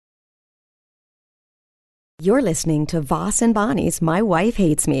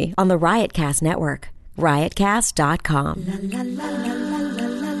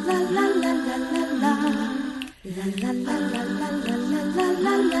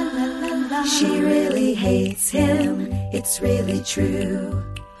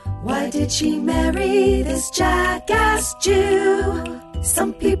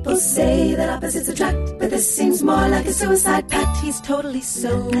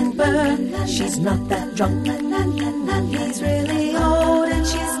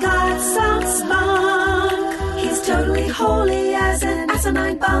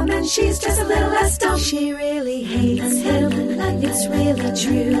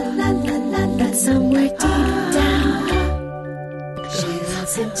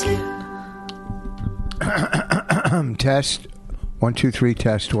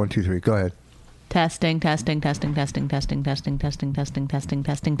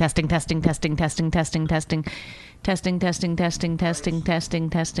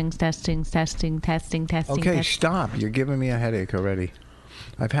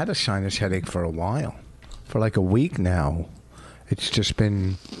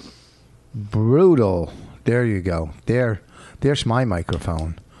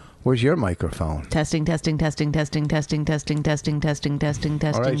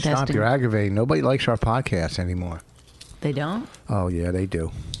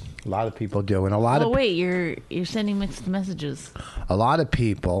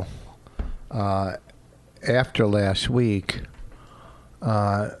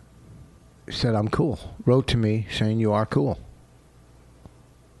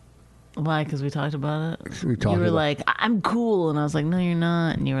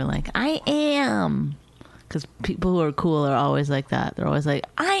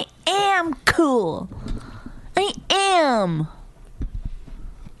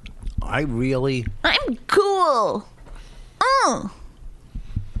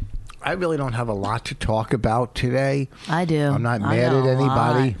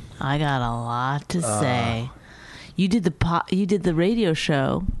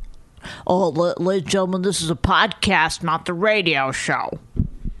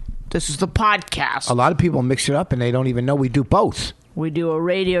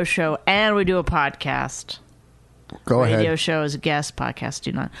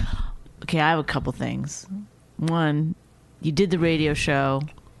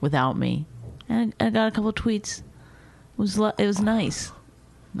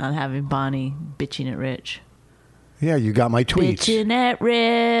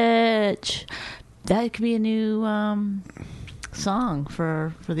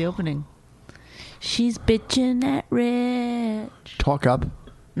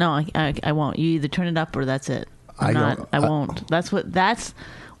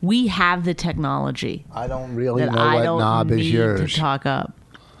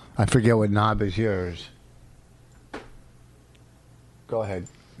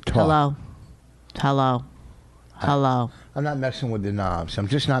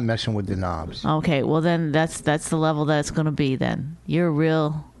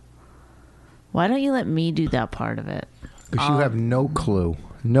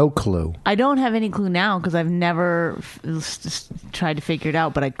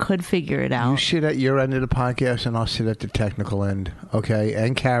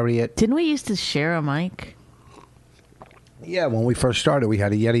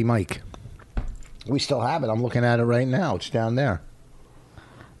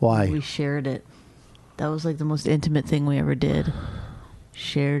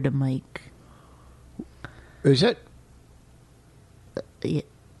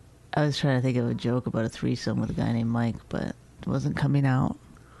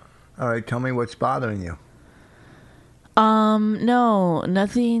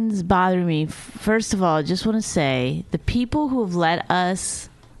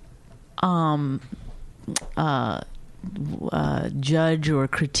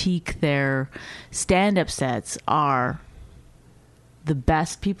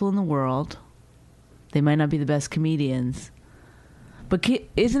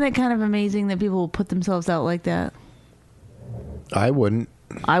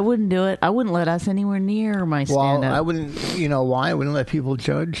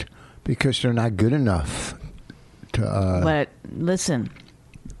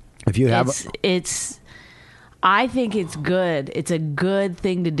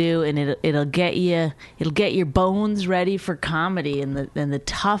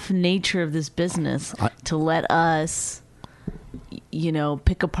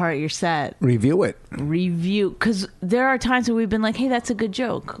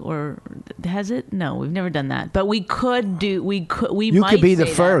Has it? No, we've never done that. But we could do. We You might could be the say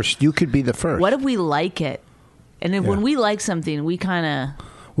that. first. You could be the first. What if we like it? And then when we like something, we kind of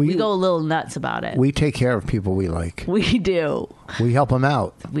we go a little nuts about it. We take care of people we like. We do. We help them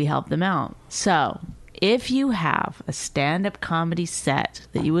out. We help them out. So if you have a stand-up comedy set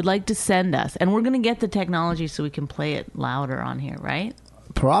that you would like to send us, and we're going to get the technology so we can play it louder on here, right?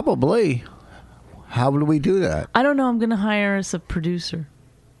 Probably. How would we do that? I don't know. I'm going to hire us a producer.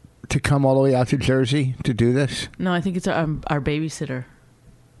 To come all the way out to Jersey to do this? No, I think it's our babysitter.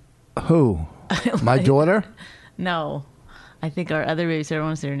 Who? My daughter? No. I think our other babysitter, I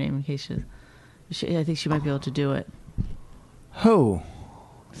want to say her name in case I think she might be able to do it. Who?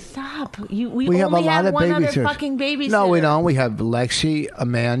 Stop. We have only a lot have of one other babysitters. fucking babysitter. No, we don't. We have Lexi,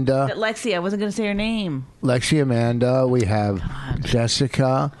 Amanda. Lexi, I wasn't going to say her name. Lexi, Amanda. We have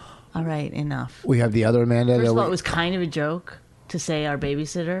Jessica. All right, enough. We have the other Amanda. First of all, it was kind of a joke to say our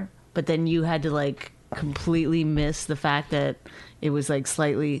babysitter, but then you had to like completely miss the fact that it was like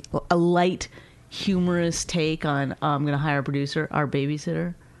slightly a light humorous take on I'm going to hire a producer, our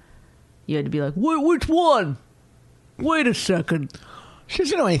babysitter. You had to be like, which one? Wait a second. She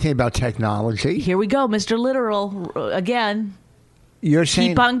doesn't know anything about technology. Here we go, Mr. Literal again. You're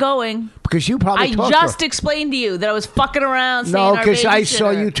saying Keep on going. because you probably I talked just to her. explained to you that I was fucking around saying No, our because I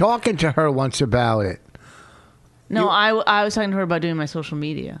saw babysitter. you talking to her once about it. No, I was talking to her about doing my social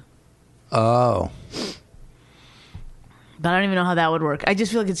media. Oh. But I don't even know how that would work. I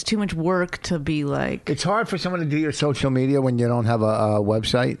just feel like it's too much work to be like... It's hard for someone to do your social media when you don't have a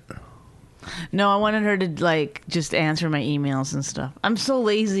website. No, I wanted her to like just answer my emails and stuff. I'm so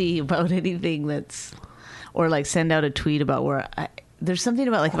lazy about anything that's... Or like send out a tweet about where... There's something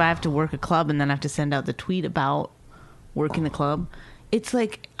about like if I have to work a club and then I have to send out the tweet about working the club. It's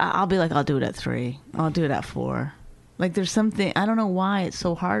like, I'll be like, I'll do it at 3. I'll do it at 4. Like there's something... I don't know why it's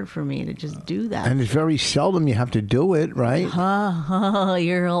so hard for me to just do that. And it's very seldom you have to do it, right?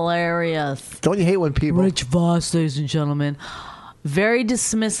 You're hilarious. Don't you hate when people... Rich Voss, ladies and gentlemen. Very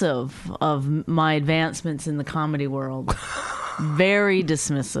dismissive of my advancements in the comedy world. Very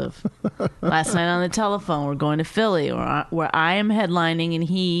dismissive. Last night on the telephone, we're going to Philly, where I am headlining, and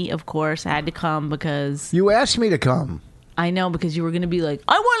he, of course, had to come because... You asked me to come. I know, because you were going to be like,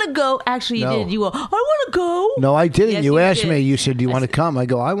 I want to go. Actually, you No. did. You go, I want to go. No, I didn't. Yes, you asked did. me. You said, do you want to come? I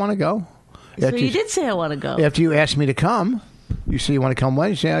go, I want to go. So you did say I want to go. After you asked me to come, you said, you want to come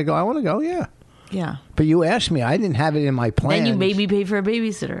Wednesday? I go, I want to go, yeah. Yeah. But you asked me. I didn't have it in my plans. Then you made me pay for a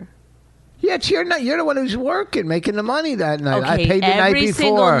babysitter. Yeah, you're the one who's working, making the money that night. Okay, I paid the night every before.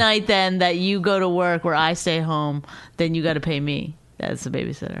 single night then that you go to work where I stay home, then you got to pay me as the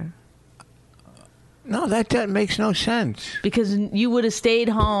babysitter. No, that makes no sense. Because you would have stayed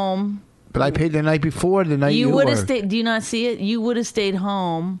home. But I paid the night before, the night you would have worked. stayed. Do you not see it? You would have stayed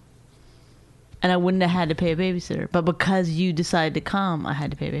home, and I wouldn't have had to pay a babysitter. But because you decided to come, I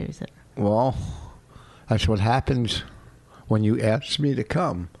had to pay a babysitter. Well, that's what happens when you ask me to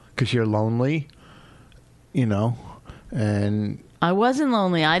come. Because you're lonely, and... I wasn't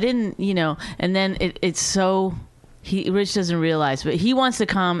lonely. I didn't, and then it's so... Rich doesn't realize, but he wants to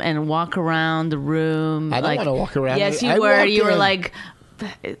come and walk around the room. I don't want to walk around. Yes, I you were. walked You were in. like...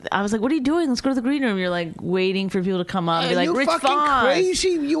 I was like, what are you doing? Let's go to the green room. You're like waiting for people to come up and be like, you Rich fucking Voss. crazy.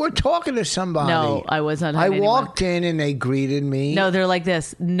 You were talking to somebody. No, I was not I talking to anyone. walked in and they greeted me. No, they're like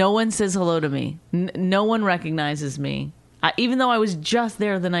this. No one says hello to me. No one recognizes me. Even though I was just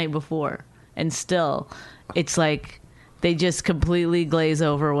there the night before. And still, it's like they just completely glaze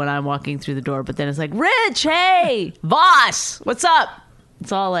over when I'm walking through the door. But then it's like, Rich, hey, Voss, what's up?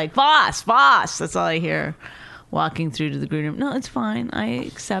 It's all like, Voss. That's all I hear walking through to the green room. No, it's fine. I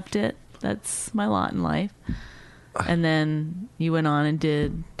accept it. That's my lot in life. And then you went on and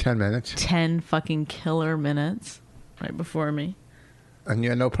did 10 minutes. 10 fucking killer minutes right before me. And you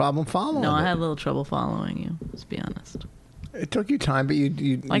had no problem following No, it. I had a little trouble following you, let's be honest. It took you time, but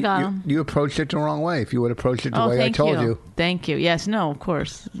I got 'em. you approached it the wrong way. If you would have approached it the way I thank told you. Thank you. Yes, no, of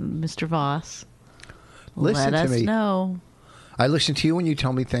course. Mr. Voss. Listen Let to us me. know. I listen to you when you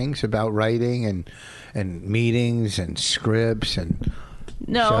tell me things about writing and meetings and scripts and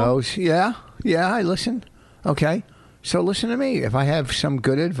No. shows. Yeah, I listen. Okay. So listen to me. If I have some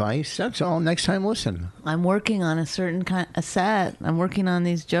good advice, that's all. Next time, listen. I'm working on a certain a set. I'm working on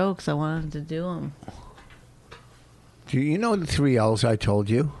these jokes. I wanted to do them. Do you know the 3 L's I told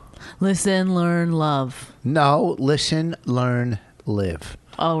you? Listen, learn, love. No, listen, learn, live.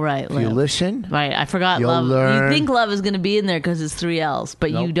 Oh, right. If you live. listen, Right. I forgot you'll love. learn. You think love is going to be in there because it's 3 L's,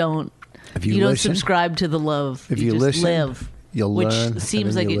 but Nope. you don't. If You you don't listen- subscribe to the love. if you just listen, live. you'll which learn, and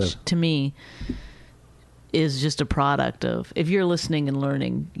seems then like you it live. to me. is just a product of, if you're listening and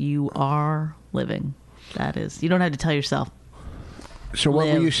learning, you are living. That is, you don't have to tell yourself. So what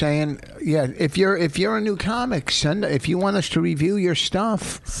Live. were you saying? Yeah, if you're a new comic, if you want us to review your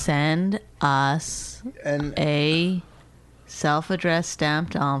stuff, Send us and a self-addressed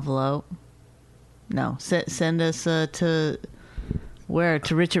stamped envelope. No, send us to where?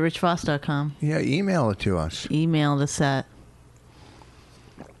 To rich@richfoss.com. yeah, email it to us. Email us at.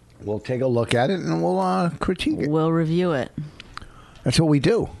 We'll take a look at it and we'll critique it. We'll review it. That's what we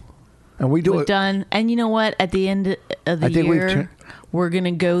do, and we do We've it. done, and you know what? At the end of the I think we've year, we're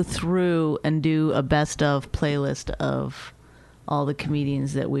gonna go through and do a best of playlist of all the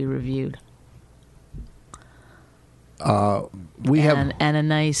comedians that we reviewed, We have. and a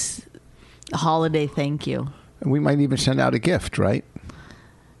nice holiday thank you. We might even send out a gift, right?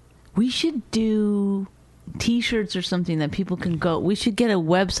 We should do T-shirts or something that people can go. We should get a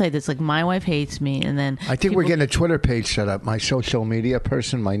website that's like My Wife Hates Me, and then I think we're people- getting a Twitter page set up. My social media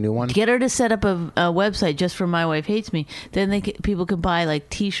person, my new one. get her to set up a website just for My Wife Hates Me. Then people can buy like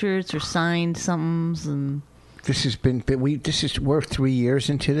T-shirts or signed somethings, and This has been. We're 3 years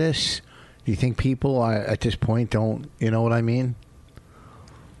into this. Do you think people are, at this point don't? You know what I mean?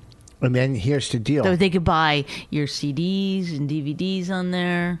 And then here's the deal. so they could buy your CDs and DVDs on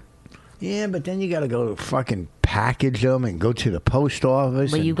there. Yeah, but then you got to go fucking package them and go to the post office.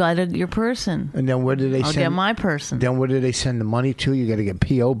 But and, you got your person. and then where do they I'll send? get my person. Then where do they send the money to? You got to get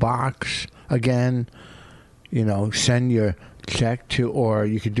PO box again. You know, send your check to, or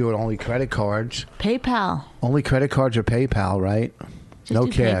you could do it only credit cards. PayPal. Only credit cards or PayPal, right? Just No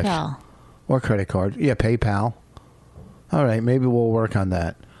do cash. PayPal. Or credit card. Yeah, PayPal. All right, maybe we'll work on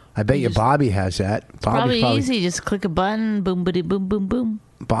that. I bet You you just- Bobby has that. Probably easy. Just click a button. Boom, boom, boom, boom, boom.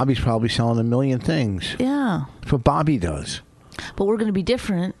 Bobby's probably selling a million things. Yeah. That's what Bobby does. But we're going to be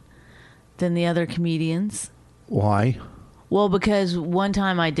different than the other comedians. Why? Well, because one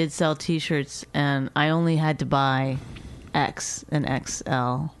time I did sell T-shirts, and I only had to buy X and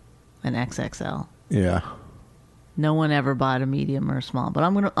XL and XXL. Yeah. No one ever bought a medium or a small. But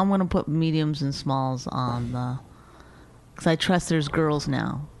I'm gonna put mediums and smalls on the, because I trust there's girls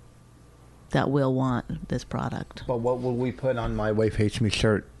now that will want this product. But what will we put on My Wife Hates Me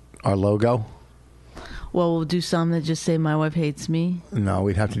shirt? Our logo? Well, we'll do some that just say "My wife hates me." No,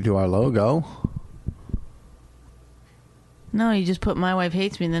 we'd have to do our logo. No, you just put "My wife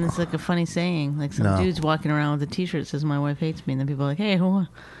hates me," and then it's like a funny saying. Like some No. dude's walking around with a T-shirt that says "My wife hates me," and then people are like, "Hey, your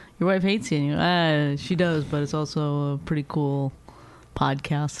wife hates you." And you, she does, but it's also a pretty cool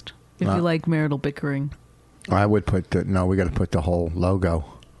podcast if you like marital bickering. I would put we got to put the whole logo.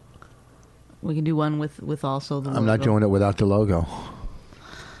 We can do one with also the. I'm not logo. doing it without the logo.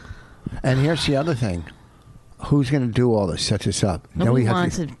 And here's the other thing. Who's going to do all this? Set this up. Nobody have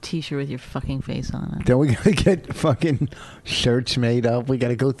wants to, a T-shirt with your fucking face on it. Then we got to get fucking shirts made up. We got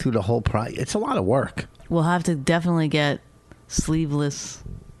to go through the whole process. It's a lot of work. We'll have to definitely get sleeveless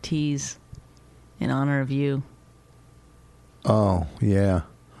tees in honor of you. Oh, yeah.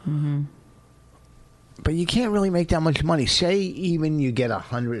 Mm-hmm. But you can't really make that much money. Say even you get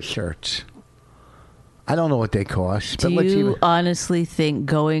 100 shirts. I don't know what they cost. Do But let's you even, honestly think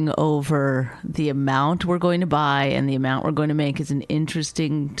going over the amount we're going to buy and the amount we're going to make is an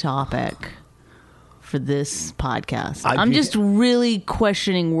interesting topic for this podcast? I'm just really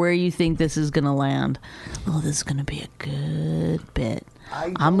questioning where you think this is going to land. Oh, this is going to be a good bit.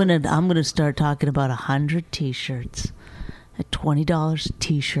 I'm gonna start talking about 100 T-shirts at $20 a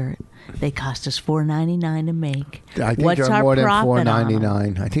T-shirt. They cost us $4.99 to make. I think What's they're our more than profit on 'em?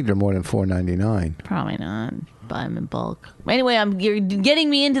 $4.99. I think they're more than $4.99. Probably not. Buy them in bulk. Anyway, you're getting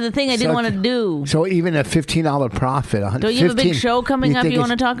me into the thing I didn't want to do. So even a $15 profit. Don't you have a big show coming up you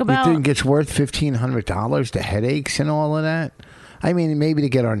want to talk about? You think it's worth $1,500? The headaches and all of that. I mean, maybe to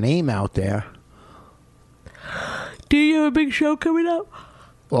get our name out there. Do you have a big show coming up?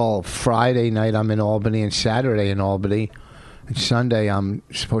 Well, Friday night I'm in Albany and Saturday in Albany. And Sunday I'm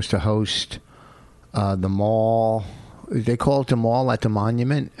supposed to host the mall. They call it the mall at the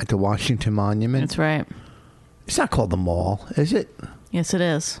monument, at the Washington Monument. That's right. It's not called the mall, is it? Yes, it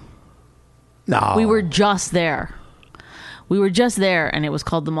is. No. We were just there. We were just there, and it was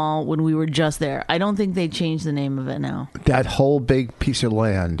called the mall when we were just there. I don't think they changed the name of it now. That whole big piece of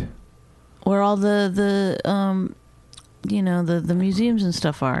land. Where all the museums and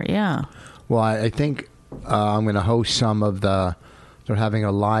stuff are, yeah. Well, I think I'm going to host some of the. They're having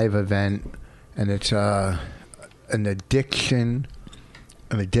a live event, and it's an addiction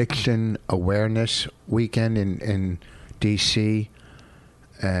awareness weekend in D.C.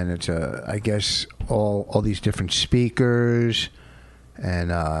 And it's I guess all these different speakers,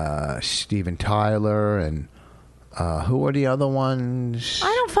 and Steven Tyler, and who are the other ones? I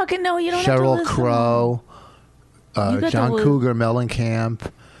don't fucking know. You don't have to Sheryl listen. Crow, You got John the- Cougar Mellencamp,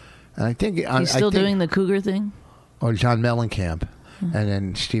 and I think He's still doing the Cougar thing. or John Mellencamp, and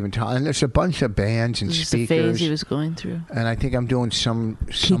then Steven Tyler, and there's a bunch of bands and This is the speakers. phase he was going through. And I think I'm doing some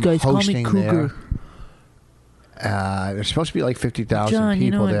guys call me hosting Cougar. there. There's supposed to be like 50,000 John, people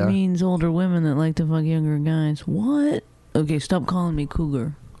you know there. it means older women that like to fuck younger guys. What? Okay, stop calling me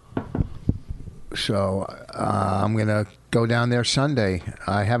Cougar. So I'm going to go down there Sunday.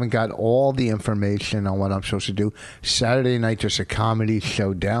 I haven't got all the information on what I'm supposed to do. Saturday night, there's a comedy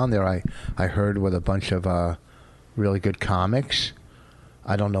show down there, I heard, with a bunch of really good comics.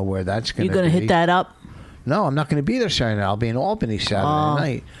 I don't know where that's going You to be. gonna hit that up? No, I'm not going to be there Saturday night. I'll be in Albany Saturday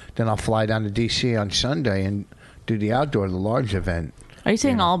night. Then I'll fly down to D.C. on Sunday and do the outdoor, the large event. Are you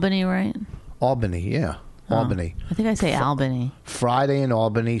saying Albany, right? Albany, yeah. Albany. I think I say Albany. Friday in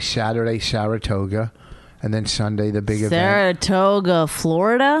Albany, Saturday Saratoga, and then Sunday the big event. Saratoga,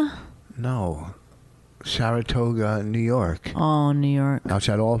 Florida? No, Saratoga, New York, Oh, New York.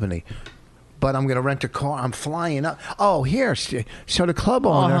 outside Albany. But I'm going to rent a car. I'm flying up. Oh, here. So the club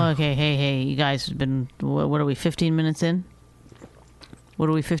owner. Oh, okay. Hey, you guys have been, what are we, 15 minutes in? What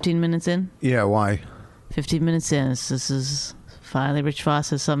are we, 15 minutes in? Yeah, why? 15 minutes in. This is finally Rich Voss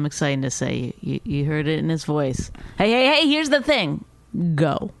has something exciting to say. You heard it in his voice. Hey, here's the thing.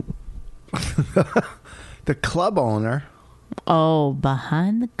 Go. The club owner Oh,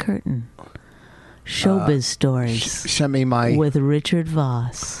 behind the curtain. Showbiz stories sent me my with Richard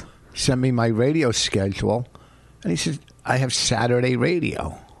Voss. radio schedule, and he says I have Saturday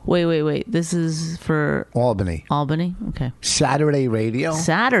radio. Wait. This is for Albany. Albany? Okay. Saturday radio.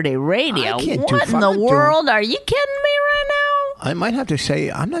 Saturday radio? I can't do What in fucking the do- world? Are you kidding me right now? I might have to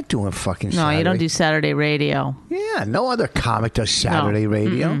say I'm not doing fucking No, Saturday. you don't do Saturday radio. Yeah, no other comic does Saturday No.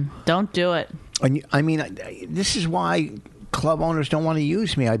 radio. Mm-mm. Don't do it. And I mean, this is why club owners don't want to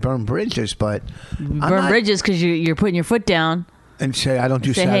use me. I burn bridges, but I'm Burn not- bridges because you're putting your foot down. and say I don't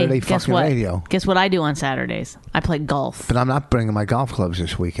do Say, Saturday hey, guess fucking what? radio. Guess what I do on Saturdays? I play golf. But I'm not bringing my golf clubs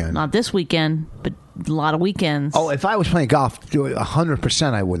this weekend. Not this weekend, but a lot of weekends. Oh, if I was playing golf, do it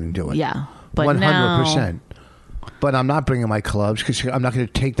 100%. I wouldn't do it. Yeah, but 100%. But I'm not bringing my clubs because I'm not going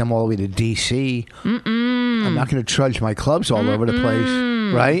to take them all the way to D.C. I'm not going to trudge my clubs all over the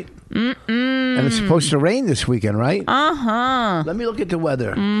place, right? And it's supposed to rain this weekend, right? Uh-huh. Let me look at the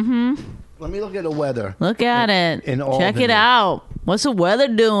weather. Mm-hmm. Let me look at the weather. Look at it. in Check Albany. it out. What's the weather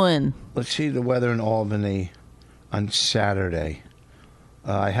doing? Let's see the weather in Albany on Saturday.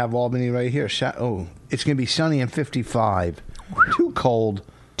 I have Albany right here. It's going to be sunny and 55. Too cold.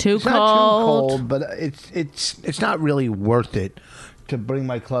 Too It's cold. not too cold, but it's not really worth it to bring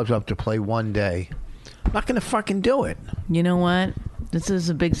my clubs up to play one day. I'm not going to fucking do it. You know what? This is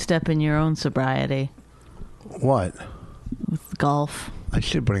a big step in your own sobriety What? with golf. I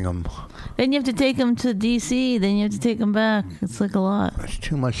should bring them. Then you have to take them to D.C. Then you have to take them back. It's like a lot. It's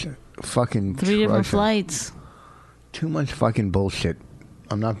too much fucking 3 different trudging. flights. Too much fucking bullshit.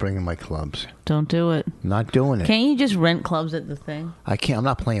 I'm not bringing my clubs. Don't do it. Not doing it. Can't you just rent clubs at the thing? I can't. I'm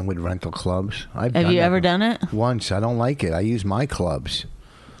not playing with rental clubs. Have you ever done it? Once. I don't like it. I use my clubs.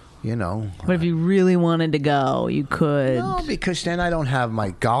 You know. But if you really wanted to go, you could. No, because then I don't have my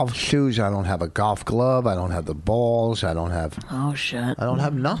golf shoes. I don't have a golf glove. I don't have the balls. I don't have Oh, shit.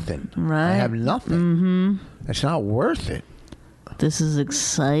 nothing. Right. I have nothing. Mm-hmm. It's not worth it. This is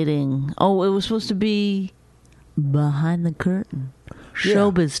exciting. Oh, it was supposed to be behind the curtain. Yeah.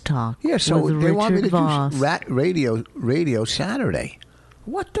 Showbiz talk. Yeah, so with they Richard want me to Voss. do radio Saturday.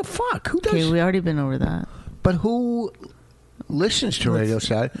 What the fuck? Who does? Okay, we already been over that. But who listens to radio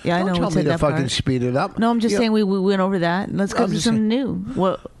Saturday? Yeah, I Don't know, tell we me said to that fucking part. speed it up. No, I'm just Yeah. saying we went over that. Let's go I'm to just something saying- new.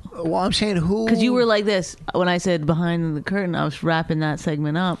 What? Well, I'm saying who? Because you were like this when I said behind the curtain. I was wrapping that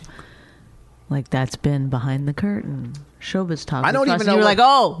segment up. Like that's been behind the curtain. Showbiz talk. I don't with Voss. even And know You were what- like,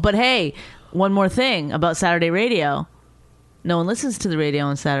 oh, but hey, one more thing about Saturday radio. No one listens to the radio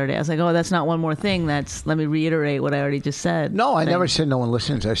on Saturday. I was like, oh, that's not one more thing. That's let me reiterate what I already just said. No, I thing. never said no one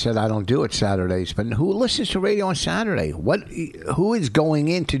listens. I said I don't do it Saturdays. But who listens to radio on Saturday? Who is going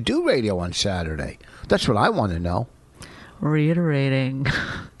in to do radio on Saturday? That's what I want to know. Reiterating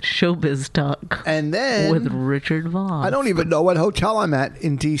Showbiz talk And then with Richard Voss. I don't even know what hotel I'm at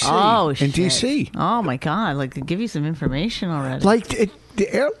in D.C. Oh, in shit. D.C. Oh my God! Like to give you some information already. Like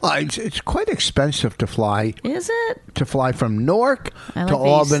the airlines, it's quite expensive to fly Is it? from Newark I like to that you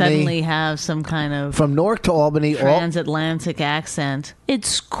Albany. suddenly have some kind of From Newark to Albany. transatlantic accent.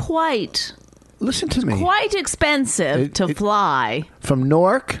 It's quite Listen to me. expensive to fly. From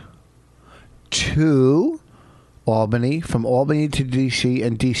Newark to Albany, from Albany to D.C.,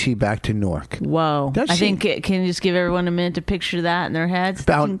 and D.C. back to Newark. Whoa. That's I think, can you just give everyone a minute to picture that in their heads?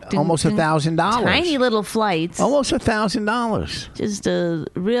 About almost $1,000. Tiny little flights. Almost $1,000. Just a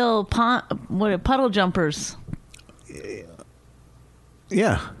real puddle jumpers.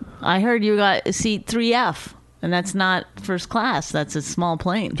 Yeah. I heard you got a seat 3F, and that's not first class. That's a small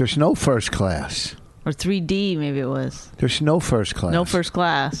plane. There's no first class. Or 3D, maybe it was. There's no first class. No first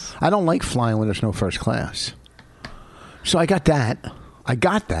class. I don't like flying when there's no first class. So I got that. I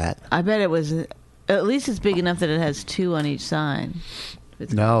bet it was, at least it's big enough that it has 2 on each side.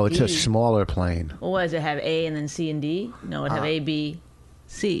 No, it's a smaller plane. Well, what does it have, A and then C and D? No, it have A, B,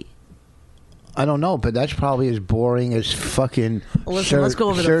 C. I don't know, but that's probably as boring as fucking Listen, let's go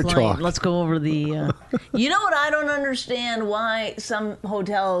over the plane. talk. Let's go over the... You know what I don't understand? Why some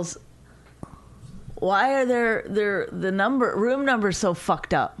hotels... Why are the room numbers so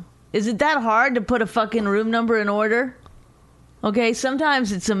fucked up? Is it that hard to put a fucking room number in order? Okay,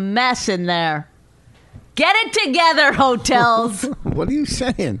 sometimes it's a mess in there. Get it together, hotels. What are you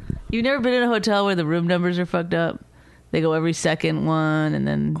saying? You've never been in a hotel where the room numbers are fucked up? They go every second one, and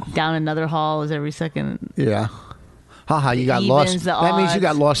then down another hall is every second. Yeah. Haha, you got lost. That means you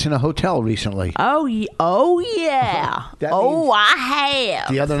got lost in a hotel recently. Oh yeah. I have.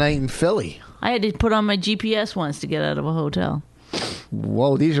 The other night in Philly. I had to put on my GPS once to get out of a hotel.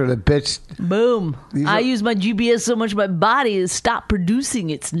 Whoa, these are the bits. Boom. I use my GPS so much my body has stopped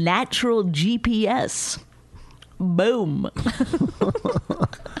producing its natural GPS. Boom.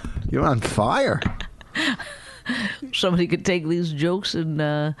 You're on fire. Somebody could take these jokes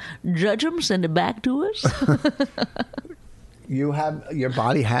and judge them, send it back to us. Your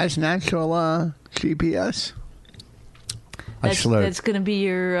body has natural GPS? That's going to be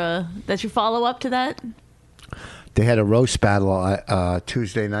your that's your follow up to that? They had a roast battle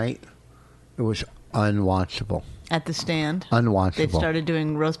Tuesday night. It was unwatchable. At the Stand? Unwatchable. They've started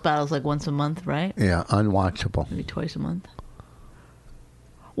doing roast battles like once a month, right? Yeah, unwatchable. Maybe twice a month.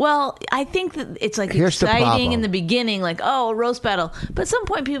 Well, I think that it's like Here's exciting in the beginning, like, oh, a roast battle. But at some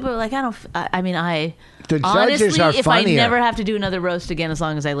point, people are like, the judges honestly, are if funnier. I never have to do another roast again, as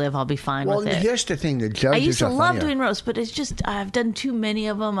long as I live, I'll be fine with it. Well, here's the thing: the judges are I used to love funnier. doing roasts, but it's just I've done too many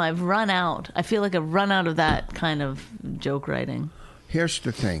of them. I've run out. I feel like I've run out of that kind of joke writing. Here's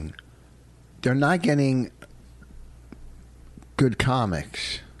the thing: they're not getting good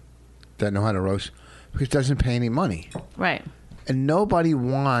comics that know how to roast because it doesn't pay any money, Right. and nobody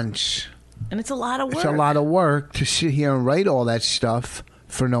wants. And it's a lot of work. It's a lot of work to sit here and write all that stuff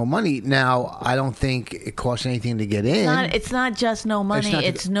for no money. Now, I don't think it costs anything to get in. It's not just no money.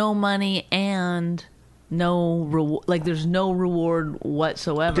 It's no money and no reward. Like there's no reward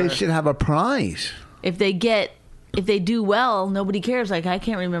whatsoever. They should have a prize. If they do well, nobody cares. Like I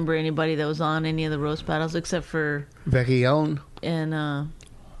can't remember anybody that was on any of the roast battles except for Vecchione and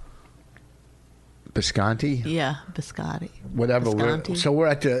Bisconti. Yeah, Biscotti. Whatever. Bisconti. So we're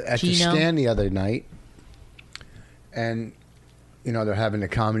at the Stand the other night, and they're having a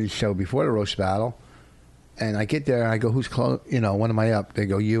comedy show before the roast battle, and I get there and I go, "Who's close? When am I up?" They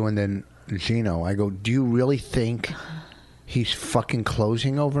go, "You," and then Gino. I go, "Do you really think he's fucking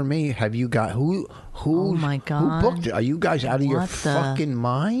closing over me? Have you got who? Oh my God. Who booked it? Are you guys out of your fucking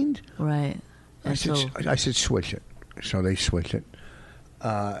mind?" Right. I said, switch it. So they switch it.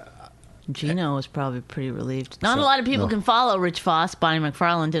 Gino was probably pretty relieved. Not a lot of people can follow Rich Foss. Bonnie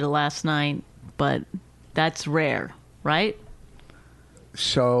McFarlane did it last night, but that's rare, right?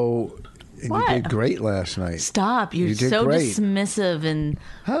 So you did great last night. Stop! You're so great. Dismissive and.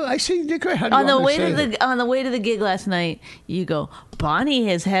 I see you did great. How do on the way to the gig last night, you go. Bonnie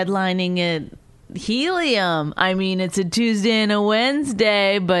is headlining at Helium. I mean, it's a Tuesday and a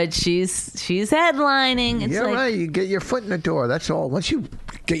Wednesday, but she's headlining. It's right. You get your foot in the door. That's all. Once you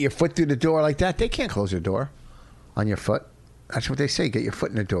get your foot through the door like that, they can't close the door on your foot. That's what they say. Get your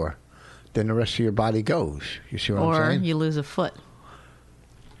foot in the door. Then the rest of your body goes. You see what I'm saying? Or you lose a foot.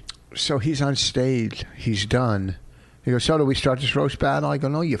 So he's on stage. He's done. He goes, "So do we start this roast battle?" I go,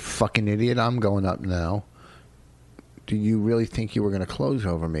 "No, you fucking idiot. I'm going up now. Do you really think you were going to close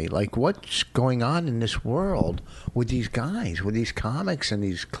over me? Like, what's going on in this world with these guys, with these comics and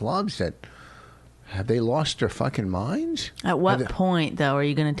these clubs that have they lost their fucking minds?" At what point, though, are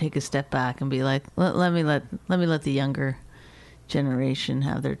you going to take a step back and be like, let me let the younger generation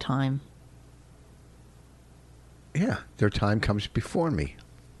have their time? Yeah, their time comes before me.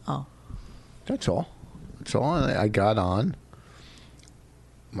 Oh. That's all. That's all. I got on.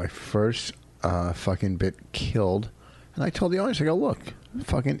 My first fucking bit killed. And I told the audience, I go, "Look,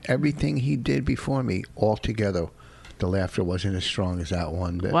 fucking everything he did before me all together. The laughter wasn't as strong as that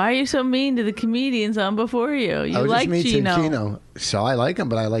one. But Why are you so mean to the comedians on before you? You I was like just mean Gino. to Gino. So I like him,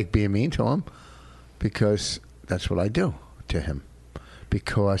 but I like being mean to him because that's what I do to him.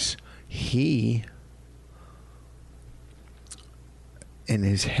 Because he, in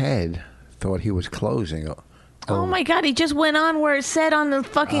his head, thought he was closing. Oh my God! He just went on where it said on the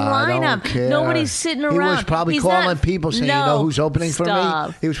fucking I lineup. don't care. Nobody's sitting around. He was probably He's calling not- people saying, No, you know who's opening for stop.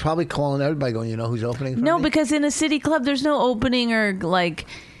 me? He was probably calling everybody going, you know who's opening for No, me? because in a city club, there's no opening or like.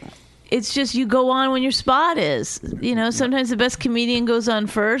 It's just you go on when your spot is. You know, sometimes the best comedian goes on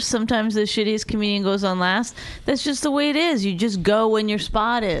first. Sometimes the shittiest comedian goes on last. That's just the way it is. You just go when your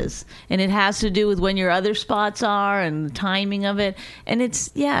spot is. And it has to do with when your other spots are and the timing of it. And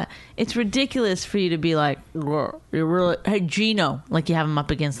it's ridiculous for you to be like, you're really, hey, Gino, like you have him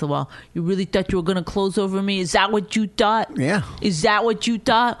up against the wall. You really thought you were going to close over me? Is that what you thought? Yeah. Is that what you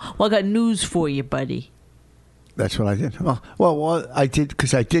thought? Well, I got news for you, buddy. That's what I did. Well, I did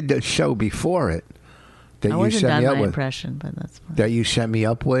because I did the show before it that I you wasn't set done me up my with. impression, but that's fine. That you set me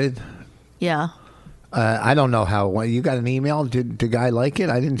up with. Yeah. I don't know how. Well, you got an email? Did the guy like it?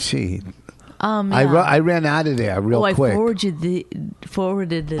 I didn't see. Yeah. I ran out of there real I quick.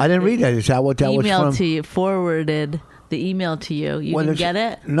 forwarded it. I didn't read that. Is that what that was email from? to you. Forwarded the email to you. You What didn't is get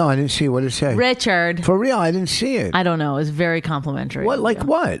it? No, I didn't see what it said. Richard. For real, I didn't see it. I don't know. It was very complimentary. What? Like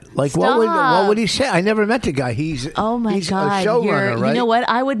what? Like Stop. what would he say? I never met the guy. He's Oh my he's God! a showrunner, right? You know what?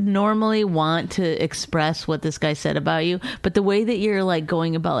 I would normally want to express what this guy said about you, but the way that you're like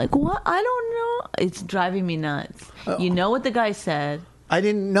going about, like, what? I don't know. It's driving me nuts. You know what the guy said. I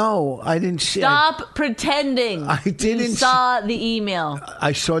didn't know. I didn't see. Stop pretending. I didn't You saw the email.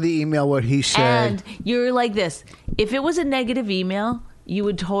 I saw the email where he said. And you're like this. If it was a negative email, you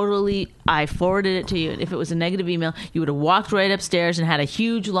would totally. I forwarded it to you. If it was a negative email, you would have walked right upstairs and had a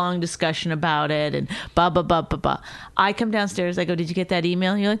huge, long discussion about it and blah, blah, blah, blah, blah. I come downstairs. I go, did you get that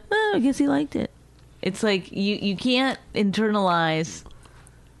email? You're like, oh, I guess he liked it. It's like you can't internalize.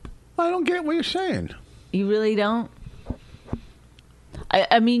 I don't get what you're saying. You really don't?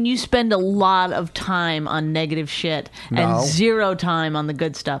 I mean, you spend a lot of time on negative shit and No. zero time on the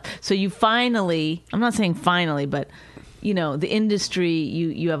good stuff. So you finally, I'm not saying finally, but, you know, the industry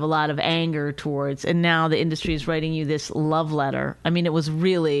you have a lot of anger towards, and now the industry is writing you this love letter. I mean, it was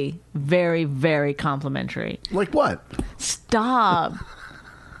really very, very complimentary. Like what? Stop.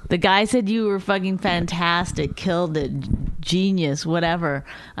 The guy said you were fucking fantastic, killed it, genius, whatever.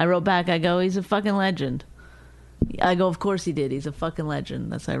 I wrote back, I go, he's a fucking legend. I go, of course he did. He's a fucking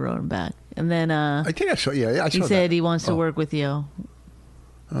legend. That's how I wrote him back. And then I think I saw. Yeah, I saw he said that. he wants to Oh. work with you.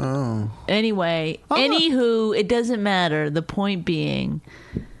 Oh. Anyway, Oh. anywho, it doesn't matter. The point being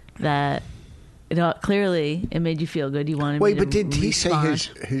that clearly it made you feel good. You wanted Wait, me to but did he say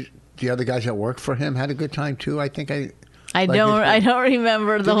respond. his the other guys that work for him had a good time too? I think I like don't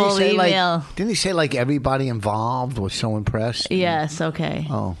remember the Didn't he whole say, email. Like, didn't he say like everybody involved was so impressed? Yes, okay.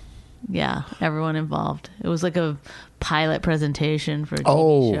 Oh. Yeah, everyone involved. It was like a pilot presentation for a TV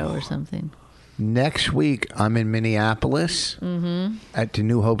Oh. show or something. Next week, I'm in Minneapolis at the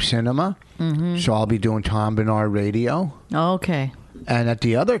New Hope Cinema. So I'll be doing Tom Bernard Radio. Okay. And at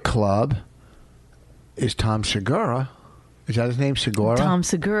the other club is Tom Segura. Is that his name, Segura? Tom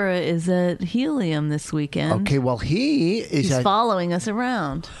Segura is at Helium this weekend. Okay, well, he's He's following us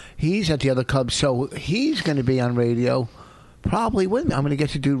around. He's at the other club, so he's going to be on radio probably with me. I'm going to get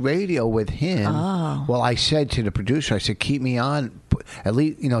to do radio with him. Oh. Well, I said to the producer, I said, keep me on. At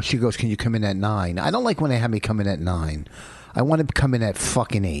least, you know, she goes, can you come in at 9? I don't like when they have me come in at 9. I want to come in at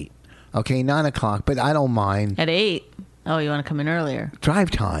fucking 8. Okay, 9 o'clock, but I don't mind. At 8. Oh, you want to come in earlier? Drive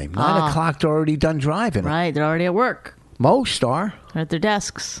time. 9 Oh. o'clock, they're already done driving. Right, they're already at work. Most are. They're at their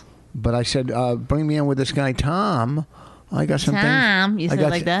desks. But I said, bring me in with this guy, Tom. I got some Tom, things. you I said got-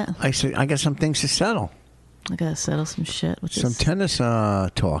 like that? I said, I got some things to settle. I gotta settle some shit with Some this. tennis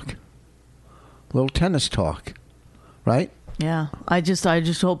talk. Little tennis talk. Right? Yeah, I just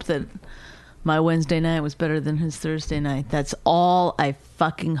hope that my Wednesday night was better than his Thursday night. That's all I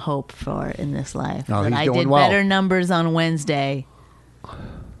fucking hope for in this life. Oh, that he's I doing did well. better numbers on Wednesday.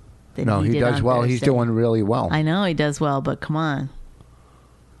 Than No, he did does on well. He's Thursday. doing really well. I know he does well, but come on.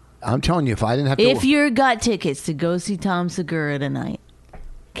 I'm telling you, if I didn't have to... If you got tickets to go see Tom Segura tonight,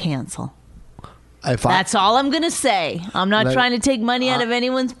 cancel. That's all I'm going to say. I'm not Let- trying to take money out of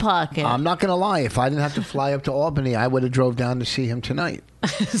anyone's pocket. I'm not going to lie. If I didn't have to fly up to Albany, I would have drove down to see him tonight.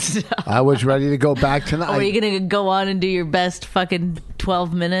 I was ready to go back tonight. Or are you going to go on and do your best fucking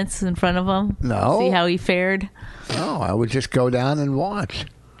 12 minutes in front of him? No. See how he fared? No, I would just go down and watch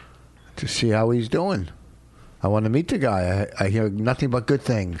to see how he's doing. I want to meet the guy. I hear nothing but good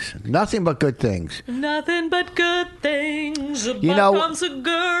things. Nothing but good things. Nothing but good things. You know,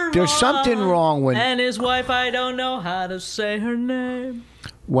 there's something wrong when... And his wife, I don't know how to say her name.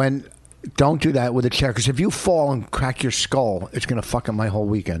 Don't do that with a chair, because if you fall and crack your skull, it's going to fuck up my whole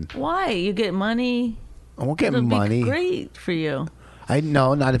weekend. Why? You get money. I won't get It'll money. Be great for you.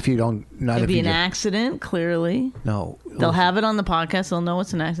 No, not if you don't. Not It'll if be you an accident, clearly. No. They'll have it on the podcast. They'll know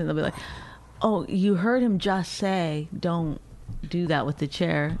it's an accident. They'll be like, oh, you heard him just say, don't do that with the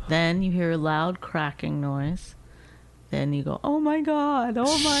chair. Then you hear a loud cracking noise. Then you go, oh, my God.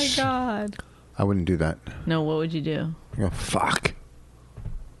 Oh, my God. I wouldn't do that. No, what would you do? You go, fuck.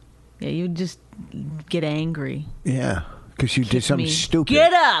 Yeah, you'd just get angry. Yeah, because you did something stupid.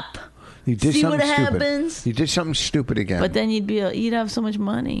 Get up! You did See something what stupid. happens? You did something stupid again. But then you'd have so much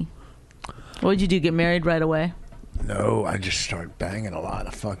money. What would you do? Get married right away? No, I just start banging a lot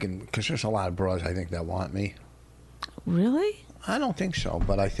of fucking... Because there's a lot of bros, I think, that want me. Really? I don't think so,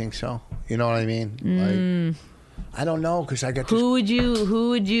 but I think so. You know what I mean? Like, I don't know, because I got... Who would you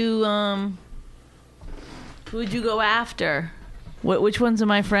go after? Which ones of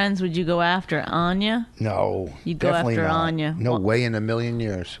my friends would you go after? Anya? No. You'd go definitely after not. Anya. No way in a million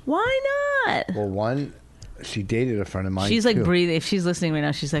years. Why not? Well, one, she dated a friend of mine. She's like too. breathing. If she's listening right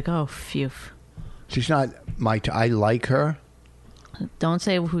now, she's like, oh, phew. She's not my... I like her. Don't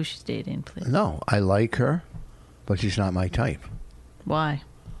say who she's dating, please. No, I like her, but she's not my type. Why?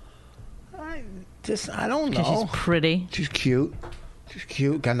 I don't Because know. she's pretty. She's cute. She's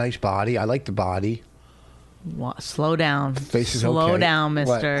cute. Got a nice body. I like the body. Slow down. Face is Slow okay. down,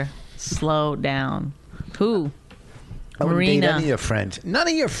 mister. Slow down. Who? I wouldn't date Marina. any of your friends. None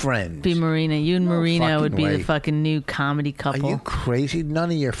of your friends. Be Marina. You and No Marina would fucking be way. the fucking new comedy Are couple. you crazy? None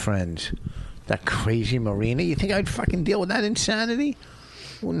of your friends. That crazy Marina. You think I'd fucking deal with that insanity?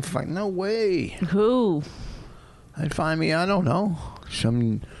 Wouldn't fuck. No way. Who? I'd find me. I don't know.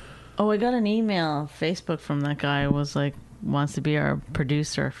 Some. Oh, I got an email, Facebook from that guy who was like, wants to be our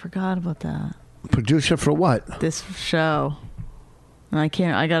producer. I forgot about that. Producer for what? This show. And I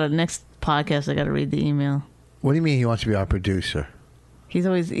got a next podcast. I got to read the email. What do you mean he wants to be our producer? He's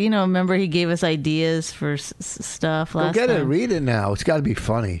always, remember he gave us ideas for stuff last Go get time? it. Read it now. It's got to be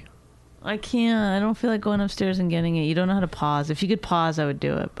funny. I can't. I don't feel like going upstairs and getting it. You don't know how to pause. If you could pause, I would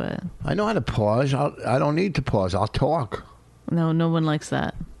do it, but I know how to pause. I don't need to pause. I'll talk. no one likes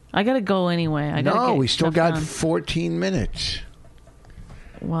that. I got to go anyway. No, we still got done. 14 minutes.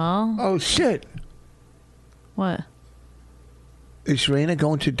 Well, Oh, shit. what? Is Raina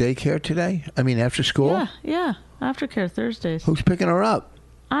going to daycare today? I mean, after school? Yeah. Aftercare Thursdays. Who's picking her up?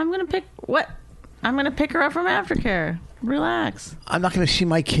 I'm going to pick her up from aftercare. Relax. I'm not going to see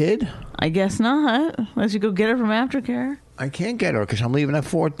my kid? I guess not. Unless you go get her from aftercare. I can't get her because I'm leaving at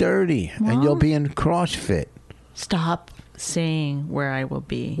 4:30, and Well- you'll be in CrossFit. Stop saying where I will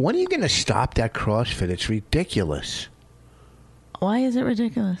be. When are you going to stop that CrossFit? It's ridiculous. Why is it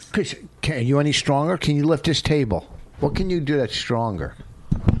ridiculous? Because are you any stronger? Can you lift this table? What can you do that's stronger?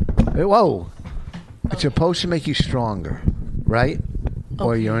 Whoa. It's supposed to make you stronger, right?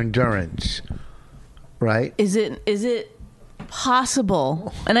 Or your endurance, right? Is it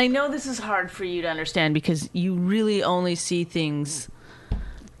possible? And I know this is hard for you to understand because you really only see things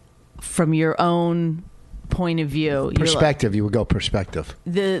from your own point of view. You're like- Perspective. You would go perspective.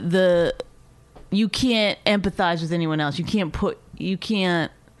 you can't empathize with anyone else. You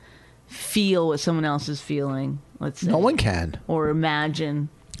can't feel what someone else is feeling. Let's say No one can. or imagine.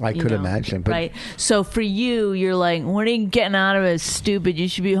 I could imagine, but right. So for you, you're like, "What are you getting out of it? Stupid! You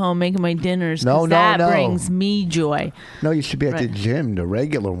should be home making my dinners." 'cause No. that brings me joy. no, you should be at the Right. gym, the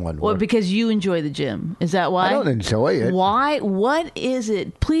regular one. Well, because you enjoy the gym. Is that why? I don't enjoy it. Why? What is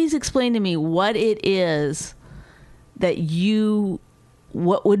it? Please explain to me what it is that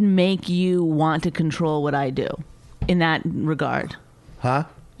what would make you want to control what I do in that regard, Huh?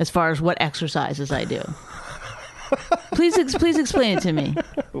 as far as what exercises I do. Please explain it to me.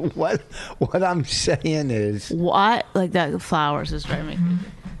 What I'm saying is, What? Like that flowers is driving me.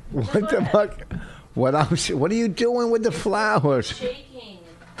 what the fuck? What are you doing with the flowers? Shaking.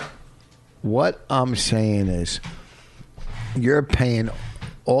 What I'm saying is, you're paying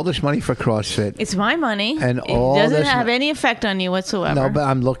all this money for CrossFit. It's my money. And it all doesn't this have mo- any effect on you whatsoever. No, but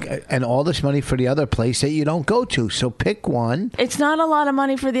I'm looking, and all this money for the other place that you don't go to. So pick one. It's not a lot of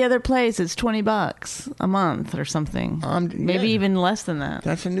money for the other place. It's $20 a month or something. Maybe yeah. even less than that.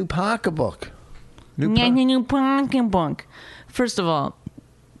 That's a new pocketbook. New pocketbook. First of all,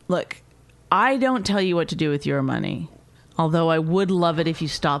 look, I don't tell you what to do with your money. Although I would love it if you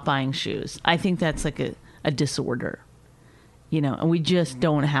stop buying shoes. I think that's like a disorder. and we just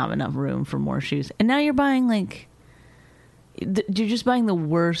don't have enough room for more shoes. And now you're buying you're just buying the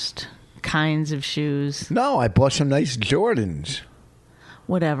worst kinds of shoes. No, I bought some nice Jordans.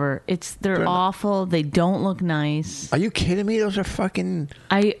 Whatever. They're awful. They don't look nice. Are you kidding me? Those are fucking...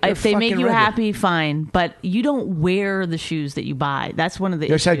 If they make you regular. happy, fine. But you don't wear the shoes that you buy. That's one of the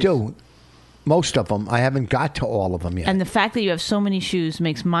issues. Yes, I do. Most of them. I haven't got to all of them yet. And the fact that you have so many shoes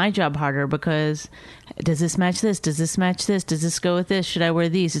makes my job harder because does this match this? Does this match this? Does this go with this? Should I wear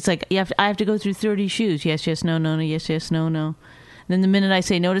these? It's like I have to go through 30 shoes. Yes, yes, no, no, no. Yes, yes, no, no. And then the minute I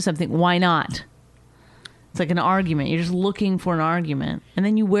say no to something, why not? It's like an argument. You're just looking for an argument. And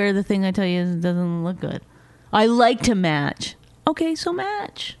then you wear the thing I tell you doesn't look good. I like to match. Okay, so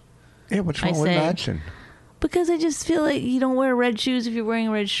match. Yeah, what's wrong with matching? Because I just feel like you don't wear red shoes if you're wearing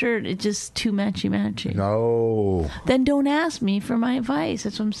a red shirt. It's just too matchy-matchy. No. Then don't ask me for my advice.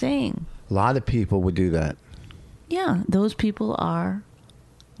 That's what I'm saying. A lot of people would do that. Yeah, those people are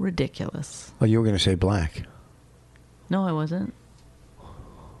ridiculous. Oh, you were going to say black. No, I wasn't.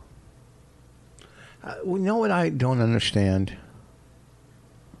 You know what I don't understand?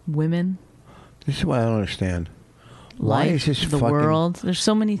 Women. This is what I don't understand. Why Life, is this the fucking... world. There's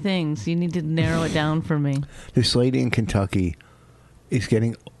so many things. You need to narrow it down for me. This lady in Kentucky is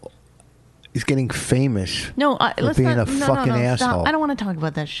getting famous No, for let's being not, a no, fucking no, no, asshole. Stop. I don't want to talk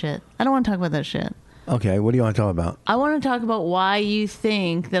about that shit. Okay, what do you want to talk about? I want to talk about why you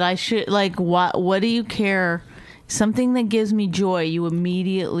think that I should, what do you care? Something that gives me joy, you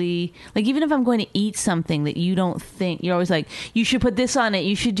immediately, even if I'm going to eat something that you don't think, you're always like, you should put this on it,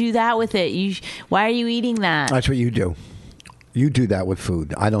 you should do that with it, why are you eating that? That's what you do. You do that with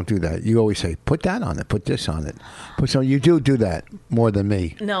food. I don't do that. You always say, put that on it, put this on it. You do that more than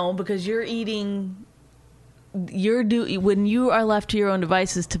me. No, because you're eating, when you are left to your own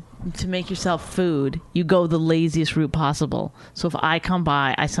devices to make yourself food, you go the laziest route possible. So if I come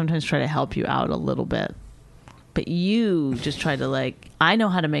by, I sometimes try to help you out a little bit. But you just try to I know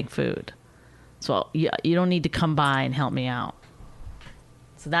how to make food. So you don't need to come by and help me out.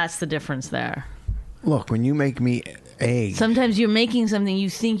 So that's the difference there. Look, when you make me eggs. Sometimes you're making something, you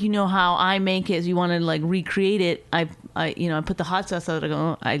think you know how I make it, you want to recreate it. I put the hot sauce out,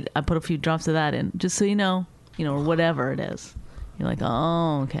 I put a few drops of that in, just so you know, or whatever it is. You're like,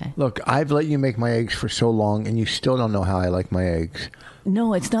 oh, okay. Look, I've let you make my eggs for so long, and you still don't know how I like my eggs.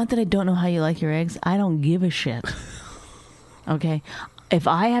 No, it's not that I don't know how you like your eggs. I don't give a shit. Okay? If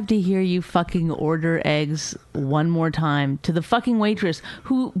I have to hear you fucking order eggs one more time to the fucking waitress,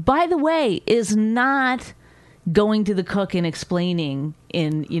 who, by the way, is not going to the cook and explaining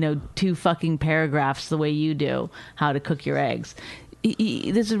in, 2 fucking paragraphs the way you do how to cook your eggs.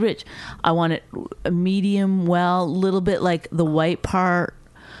 This is Rich. I want it a medium well, little bit like the white part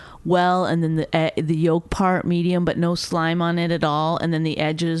well, and then the yolk part medium, but no slime on it at all. And then the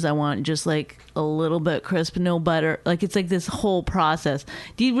edges, I want just a little bit crisp, no butter. It's this whole process.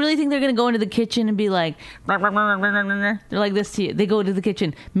 Do you really think they're going to go into the kitchen and be like, they're like this to you? They go to the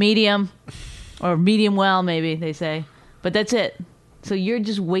kitchen, medium or medium well, maybe they say, but that's it. So you're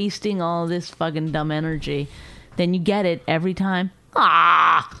just wasting all this fucking dumb energy. Then you get it every time.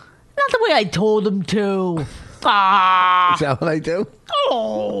 Not the way I told them to. Is that what I do?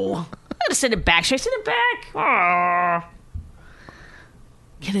 Oh, I gotta send it back. Should I send it back?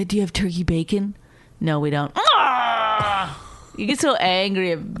 Do you have turkey bacon? No, we don't. You get so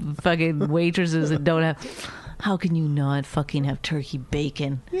angry at fucking waitresses that don't have. How can you not fucking have turkey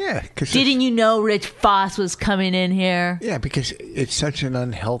bacon? Yeah, because didn't you know Rich Foss was coming in here? Yeah, because it's such an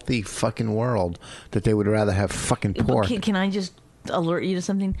unhealthy fucking world that they would rather have fucking pork. Can I just alert you to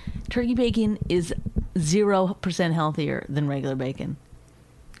something? Turkey bacon is 0% healthier than regular bacon.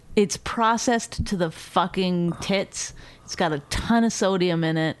 It's processed to the fucking tits. It's got a ton of sodium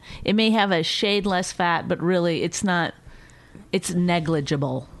in it. It may have a shade less fat, but really it's not. It's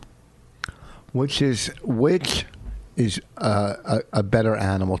negligible. Which is a better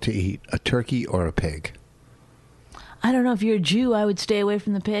animal to eat, a turkey or a pig? I don't know. If you're a Jew, I would stay away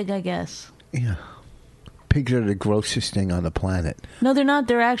from the pig, I guess. Yeah. Pigs are the grossest thing on the planet. No, they're not.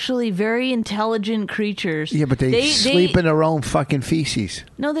 They're actually very intelligent creatures. Yeah, but they sleep in their own fucking feces.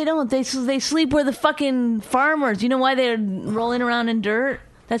 No, they don't. They sleep where the fucking farmers. You know why they're rolling around in dirt?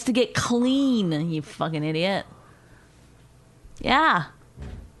 That's to get clean, you fucking idiot. Yeah.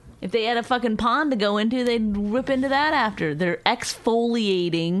 If they had a fucking pond to go into, they'd rip into that after. They're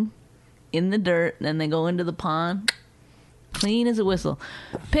exfoliating in the dirt, and then they go into the pond. Clean as a whistle.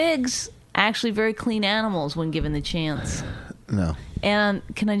 Pigs, actually very clean animals when given the chance. No. And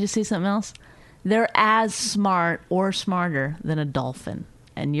can I just say something else? They're as smart or smarter than a dolphin,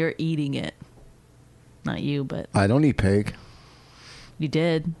 and you're eating it. Not you, but... I don't eat pig. You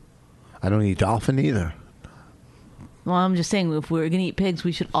did. I don't eat dolphin either. Well, I'm just saying, if we're going to eat pigs,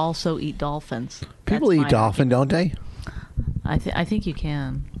 we should also eat dolphins. People That's eat my dolphin, don't they? argument. I think you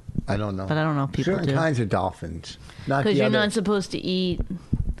can. I don't know. But I don't know if people Certain do. kinds of dolphins. Not Because the you're other. not supposed to eat.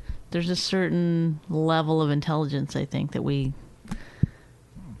 There's a certain level of intelligence, I think, that we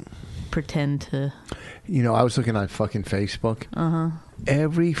pretend to. You know, I was looking on fucking Facebook.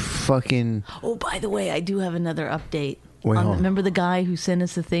 Every fucking... Oh, by the way, I do have another update. Wait, hold on. Remember the guy who sent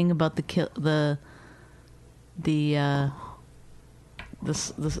us the thing about the killing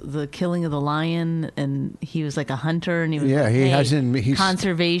of the lion, and he was like a hunter, and he was Yeah, like, he hey, hasn't...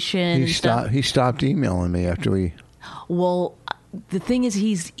 conservation. He stopped emailing me after we... Well, the thing is,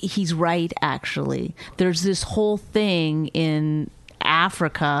 he's right. Actually, there's this whole thing in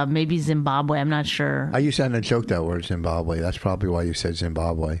Africa, maybe Zimbabwe. I'm not sure. I used to have a joke that word Zimbabwe. That's probably why you said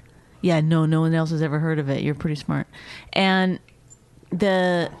Zimbabwe. Yeah, no one else has ever heard of it. You're pretty smart. And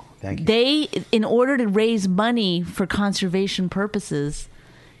Thank you. they, in order to raise money for conservation purposes,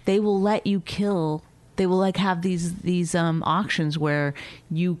 they will let you kill. They will like have these auctions where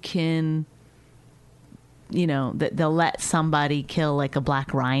you can, you know, that they'll let somebody kill like a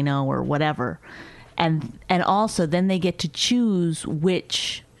black rhino or whatever, and also then they get to choose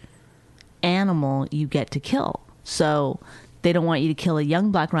which animal you get to kill. So they don't want you to kill a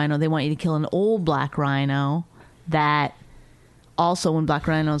young black rhino. They want you to kill an old black rhino that also, when black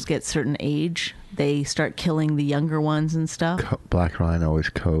rhinos get certain age, they start killing the younger ones and stuff. Black rhino is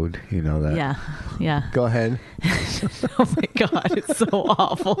code. You know that. Yeah. Go ahead. Oh my God, it's so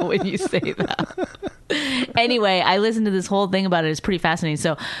awful when you say that. Anyway, I listened to this whole thing about it. It's pretty fascinating.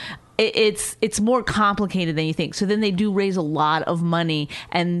 So it's more complicated than you think. So then they do raise a lot of money,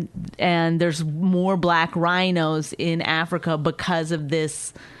 and there's more black rhinos in Africa because of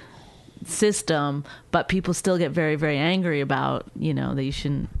this system, but people still get very, very angry about, you know, that you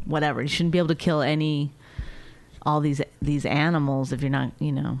shouldn't be able to kill all these animals if you're not,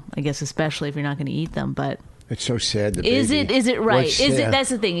 you know, I guess especially if you're not going to eat them. But It's so sad. is it right? What's Is it? sad? That's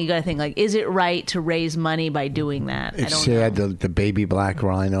the thing you got to think. Like, is it right to raise money by doing that? It's I don't sad. know. The baby black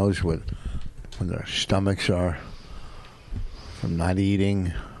rhinos when their stomachs are from not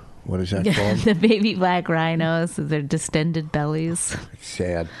eating. What is that called? The baby black rhinos, their distended bellies. It's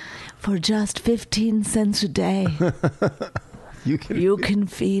sad. For just 15 cents a day, You can. you can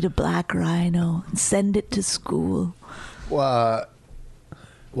feed a black rhino and send it to school. Well,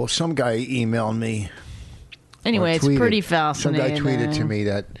 some guy emailed me. Anyway, or it's tweeted. pretty fascinating. Some guy tweeted to me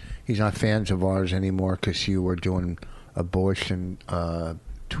that he's not fans of ours anymore because you were doing abortion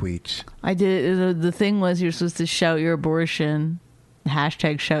tweets. I did. The thing was, you're supposed to shout your abortion.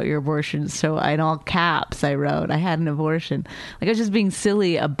 Hashtag shout your abortion. So in all caps, I wrote, I had an abortion. Like, I was just being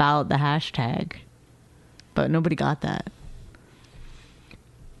silly about the hashtag. But nobody got that.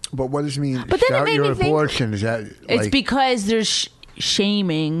 But what does it mean? But then it shout made your me think- abortion? Is that It's like, because there's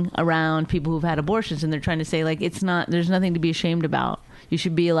shaming around people who've had abortions, and they're trying to say, like, there's nothing to be ashamed about. You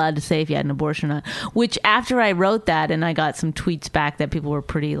should be allowed to say if you had an abortion or not. Which, after I wrote that and I got some tweets back that people were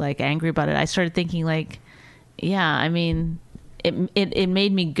pretty, like, angry about it, I started thinking, like, yeah, I mean, it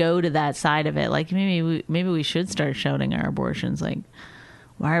made me go to that side of it. Like, maybe we should start shouting our abortions. Like,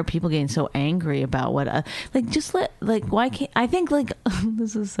 why are people getting so angry about what? Why can't I think like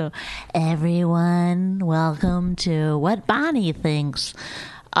this is so? Everyone, welcome to what Bonnie thinks.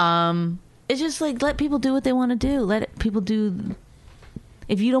 It's just like, let people do what they want to do. Let people do.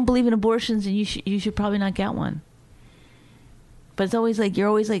 If you don't believe in abortions, then you should probably not get one. But it's always like, you're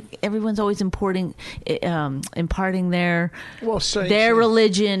always like, everyone's always imparting their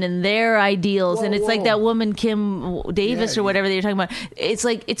religion and their ideals. Whoa, and it's like whoa. that woman, Kim Davis, Yeah, or whatever that you're talking about. It's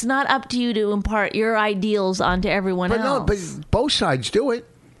like, it's not up to you to impart your ideals onto everyone But else. no, but both sides do it.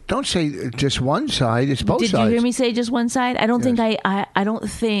 Don't say just one side. It's both Did sides. you hear me say just one side? I don't think I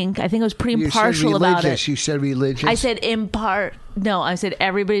think I was pretty You impartial said about religious. it. You said religious. I said impart. No, I said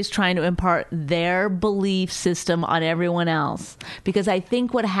everybody's trying to impart their belief system on everyone else. Because I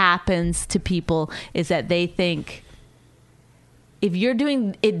think what happens to people is that they think, if you're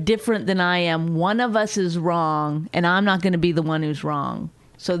doing it different than I am, one of us is wrong, and I'm not going to be the one who's wrong.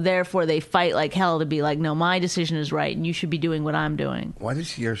 So therefore, they fight like hell to be like, no, my decision is right, and you should be doing what I'm doing. Why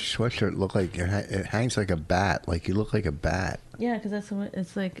does your sweatshirt look like it hangs like a bat? Like you look like a bat. Yeah, because that's what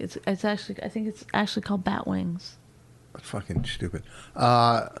it's like. It's actually, I think it's actually called bat wings. That's fucking stupid.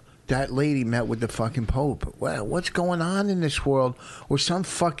 That lady met with the fucking Pope. Well, what's going on in this world where some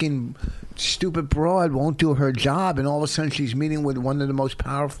fucking stupid broad won't do her job, and all of a sudden she's meeting with one of the most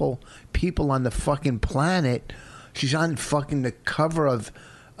powerful people on the fucking planet? She's on fucking the cover of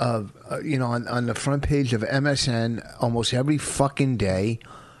of on the front page of MSN almost every fucking day.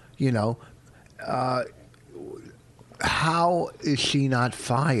 How is she not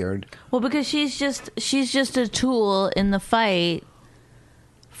fired? Well, because she's just a tool in the fight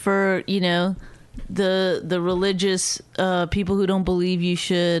for the religious people who don't believe you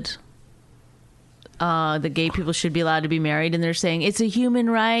should. The gay people should be allowed to be married, and they're saying it's a human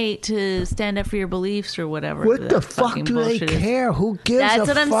right to stand up for your beliefs or whatever. What the fuck do they care? Who gives That's a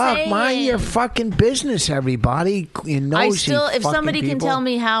what I'm fuck? saying. Mind your fucking business, everybody. If somebody can tell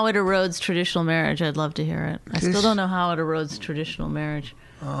me how it erodes traditional marriage, I'd love to hear it. I still don't know how it erodes traditional marriage.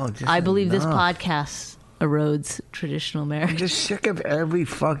 I believe this podcast erodes traditional marriage. I'm just sick of every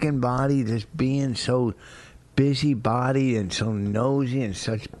fucking body just being so busybody and so nosy and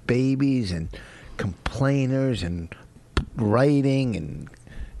such babies and complainers and writing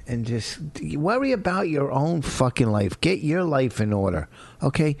and just worry about your own fucking life. Get your life in order,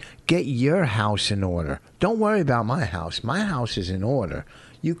 okay? Get your house in order. Don't worry about my house. My house is in order.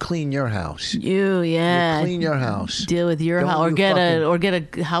 You clean your house. You clean your house. Deal with your house, or get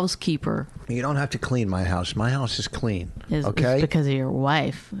a housekeeper. You don't have to clean my house. My house is clean. Okay, it's because of your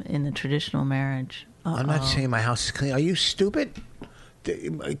wife in the traditional marriage. I'm not saying my house is clean. Are you stupid?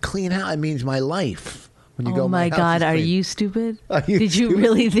 Clean house means my life. When you go, my God, are you stupid? Did you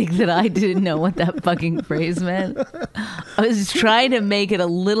really think that I didn't know what that fucking phrase meant? I was trying to make it a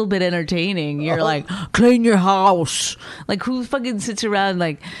little bit entertaining. You're like, clean your house. Like, who fucking sits around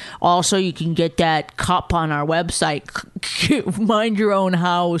like, also you can get that cup on our website. Mind your own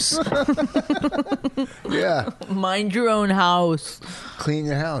house. Yeah. Mind your own house. Clean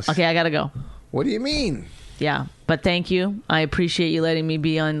your house. Okay, I gotta go. What do you mean? Yeah, but thank you. I appreciate you letting me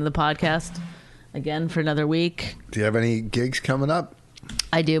be on the podcast again for another week. Do you have any gigs coming up?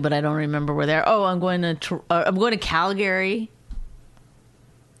 I do, but I don't remember where they're. Oh, I'm going to Calgary.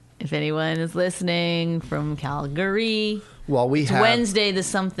 If anyone is listening from Calgary, well, it's Wednesday the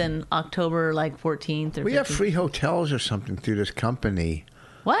something, October 14th or. We 15th. Have free hotels or something through this company.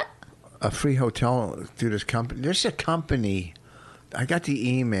 What? A free hotel through this company. There's a company. I got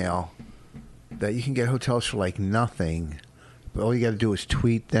the email that you can get hotels for nothing. But all you got to do is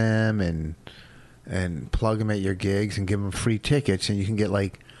tweet them and plug them at your gigs and give them free tickets, and you can get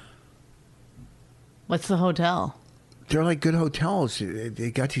What's the hotel? They're good hotels.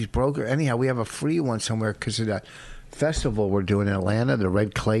 They got these broker. Anyhow, we have a free one somewhere because of that festival we're doing in Atlanta, the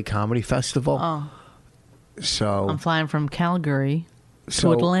Red Clay Comedy Festival. Oh. So I'm flying from Calgary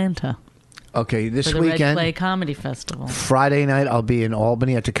to Atlanta. Okay, this for the weekend, Red Clay Comedy Festival. Friday night, I'll be in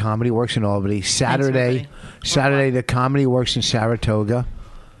Albany at the Comedy Works in Albany. Saturday, the Comedy Works in Saratoga.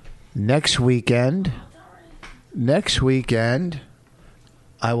 Next weekend,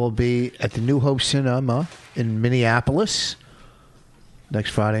 I will be at the New Hope Cinema in Minneapolis. Next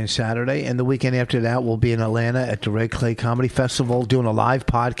Friday and Saturday, and the weekend after that, we'll be in Atlanta at the Red Clay Comedy Festival, doing a live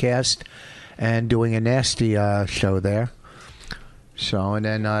podcast and doing a nasty show there. So, and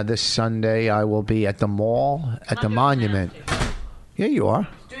then this Sunday, I will be at the mall at the Monument. Yeah, you are.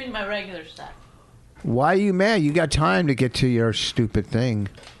 Doing my regular stuff. Why are you mad? You got time to get to your stupid thing.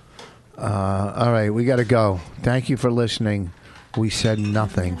 All right, we got to go. Thank you for listening. We said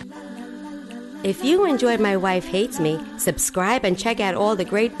nothing. If you enjoyed My Wife Hates Me, subscribe and check out all the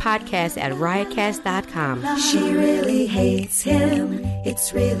great podcasts at riotcast.com. She really hates him.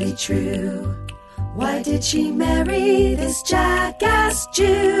 It's really true. Why did she marry this jackass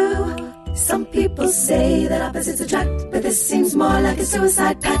Jew? Some people say that opposites attract, but this seems more like a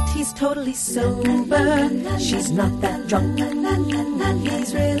suicide pact. He's totally sober, she's not that drunk.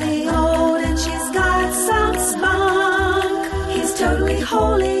 He's really old and she's got some spunk. He's totally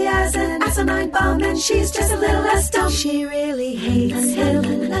holy as an asinine bomb, and she's just a little less dumb. She really hates him,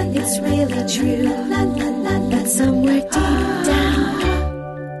 it's really true. But somewhere deep down,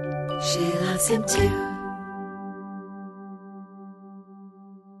 she loves him too.